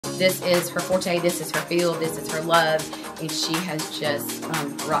this is her forte, this is her field, this is her love, and she has just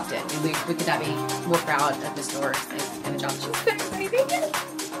rocked it. And we could not be more proud of Miss Norris and the job she's doing. Thank you.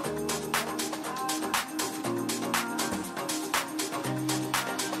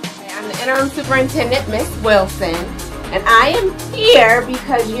 I'm the interim superintendent, Miss Wilson, and I am here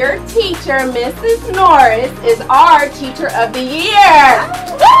because your teacher, Mrs. Norris, is our Teacher of the Year.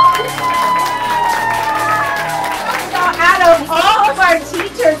 So out of all of our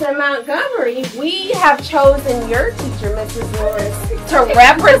teachers in Montgomery, we have chosen your teacher, Mrs. Norris, to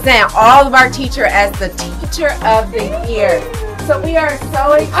represent all of our teachers as the Teacher of the Year. So we are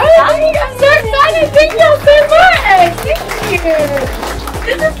so excited. I'm so excited. Thank you so much. Thank you.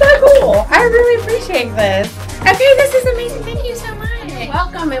 This is so cool. I really appreciate this. Okay, this is amazing. Thank you so much.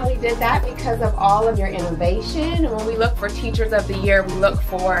 Welcome, and we did that because of all of your innovation. And when we look for Teachers of the Year, we look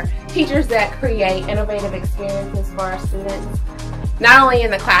for teachers that create innovative experiences for our students, not only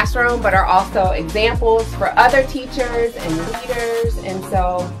in the classroom, but are also examples for other teachers and leaders. And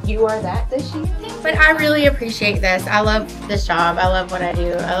so you are that this year. But I really appreciate this. I love this job. I love what I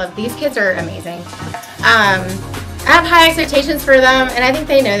do. I love these kids are amazing. I have high expectations for them, and I think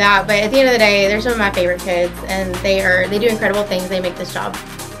they know that, but at the end of the day, they're some of my favorite kids, and they do incredible things. They make this job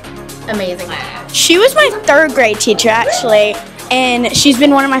amazing. She was my 3rd grade teacher, actually, and she's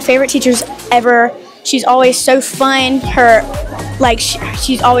been one of my favorite teachers ever. She's always so fun.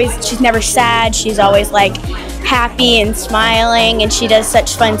 She's never sad. She's always like happy and smiling, and she does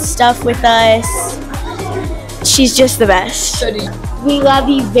such fun stuff with us. She's just the best. We love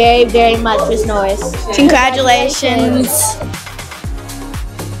you very, very much, Miss Norris. Congratulations.